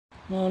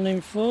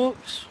Morning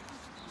folks.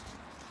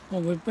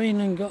 Well, we've been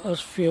and got us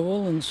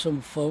fuel and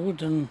some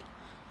food, and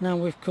now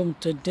we've come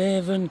to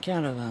Devon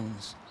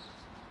Caravans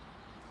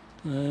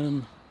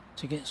to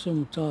get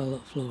some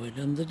toilet fluid,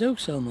 and they do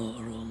sell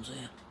motorhomes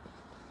here,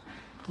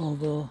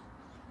 although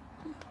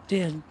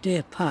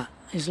dear Pat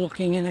is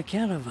looking in a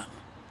caravan,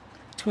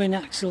 twin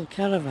axle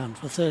caravan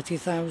for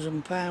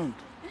 £30,000.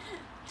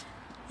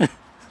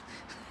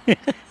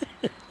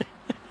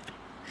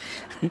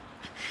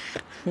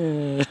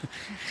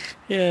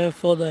 Yeah,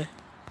 funny.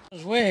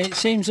 It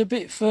seems a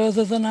bit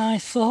further than I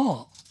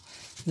thought,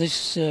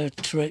 this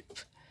trip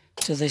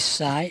to this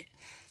site.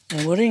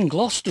 And we're in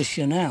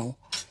Gloucestershire now.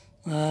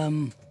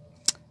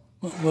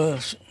 We're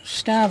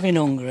starving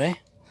hungry.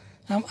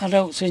 I haven't had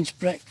out since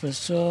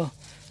breakfast, so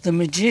the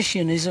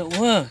magician is at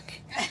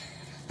work.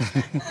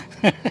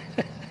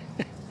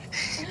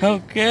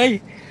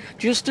 Okay,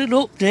 just an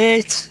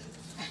update.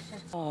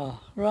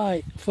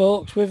 Right,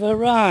 folks, we've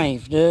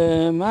arrived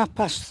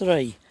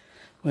 3:30.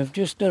 We've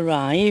just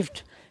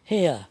arrived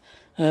here,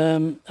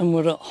 and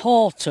we're at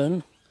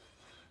Horton,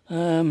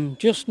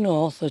 just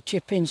north of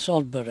Chipping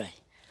Sodbury.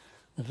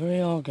 They're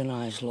very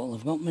organised, look.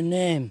 They've got my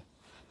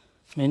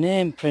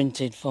name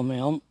printed for me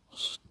on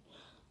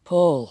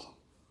pole.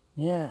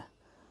 Yeah,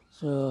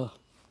 so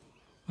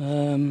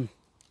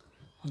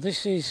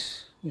this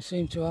is, we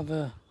seem to have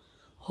a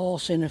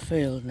horse in a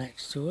field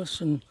next to us,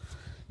 and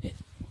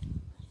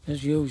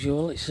as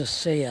usual it's a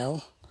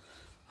CL.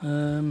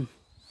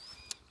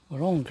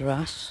 We're on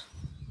grass,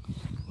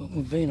 but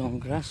we've been on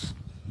grass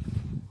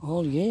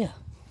all year.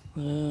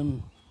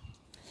 We're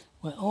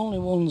only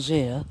ones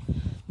here,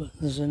 but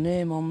there's a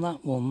name on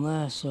that one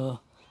there, so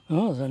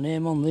there's a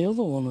name on the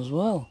other one as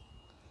well.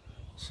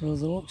 So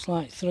there looks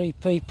like 3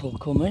 people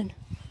coming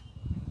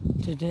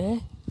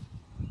today.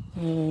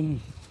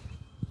 Well,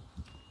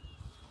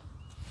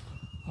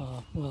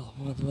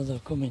 whether they're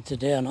coming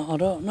today or not, I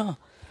don't know.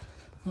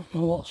 I don't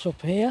know what's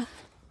up here.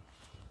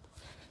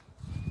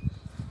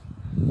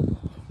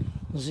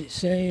 Does it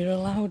say you're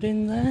allowed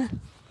in there?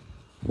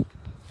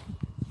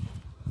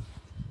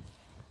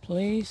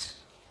 Please.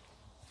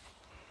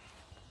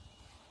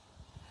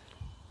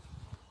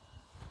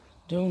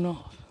 Do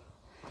not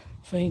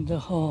feed the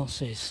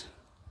horses.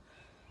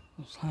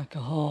 Looks like a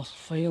horse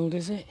field,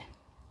 is it?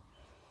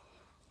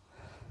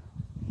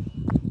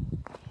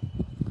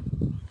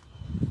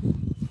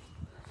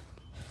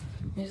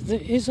 It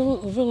is a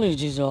little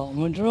village, is all,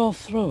 and we drove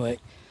through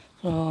it,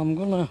 so I'm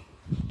gonna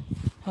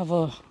have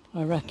a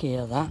recce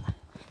of that.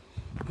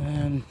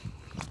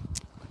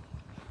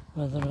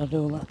 Whether I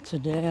do that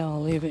today or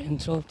leave it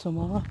until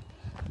tomorrow,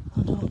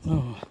 I don't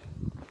know.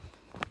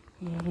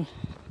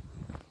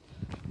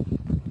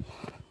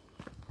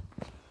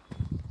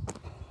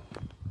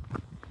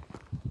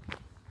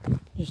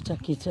 Just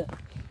take it at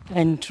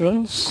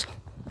entrance.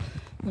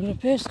 There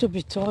appears to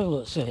be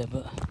toilets here,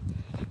 but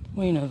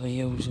we never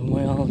use them.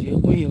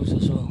 We use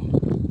us all.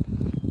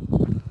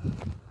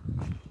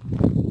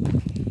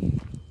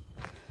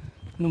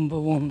 Number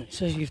 1. It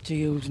says you have to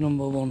use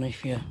number 1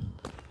 if you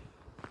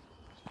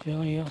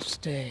enjoy your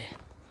stay.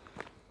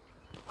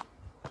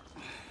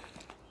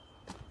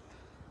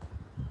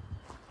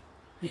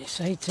 It's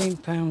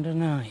 £18 a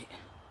night,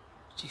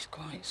 which is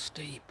quite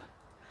steep.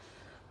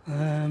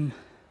 I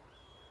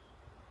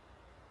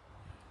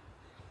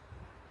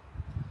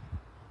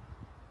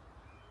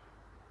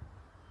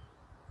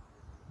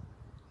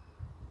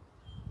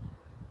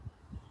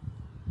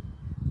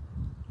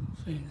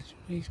think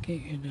please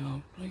keep your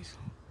dog, please.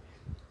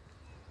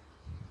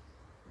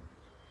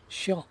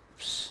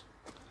 Shops.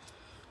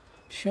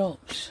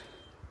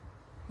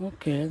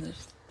 Okay,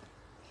 that's,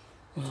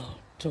 well,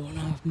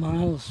 2.5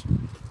 miles.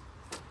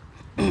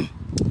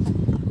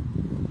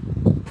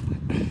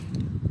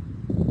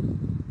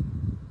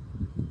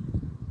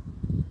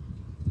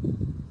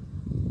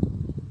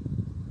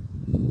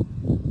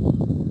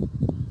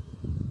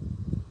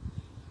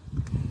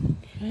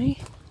 Okay.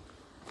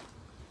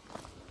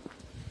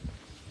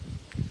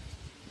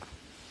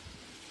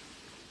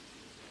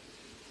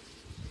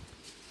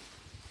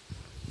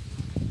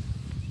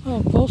 Oh,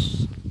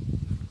 bus.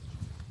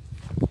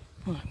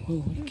 Right,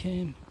 well, we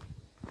came.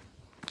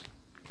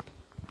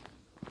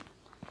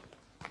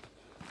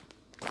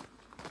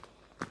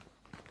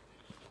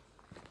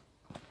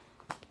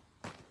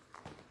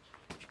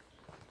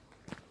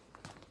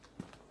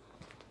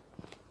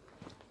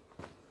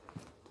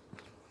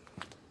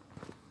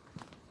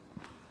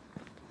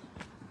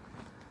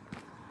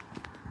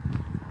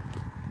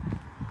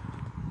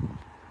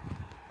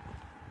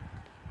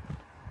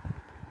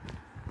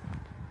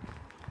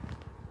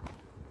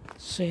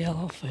 CL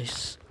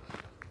office.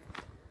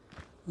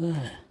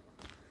 There.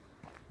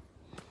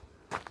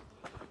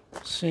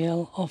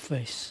 CL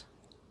office.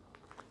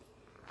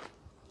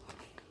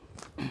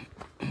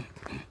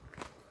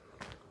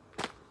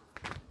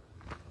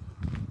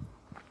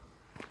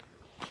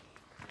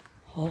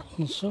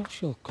 Horton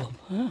Social Club,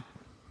 huh?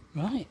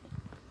 Right.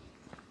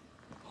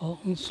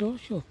 Horton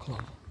Social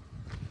Club.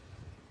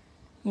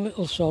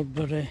 Little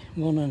Sodbury,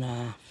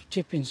 1.5.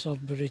 Chipping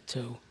Sodbury,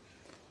 2.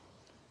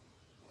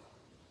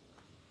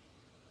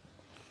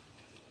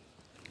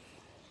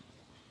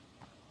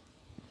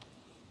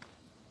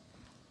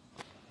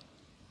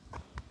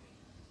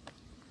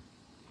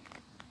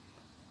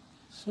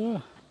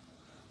 So,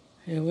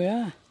 here we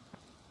are.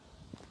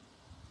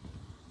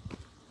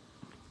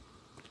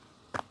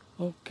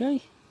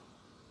 Okay.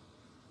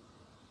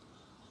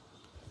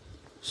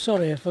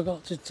 Sorry, I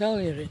forgot to tell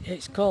you,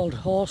 it's called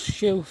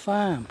Horseshoe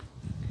Farm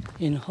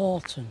in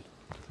Horton,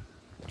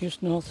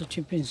 just north of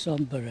Chipping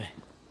Sodbury.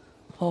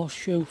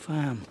 Horseshoe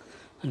Farm,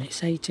 and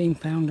it's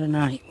 £18 a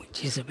night,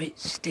 which is a bit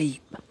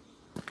steep.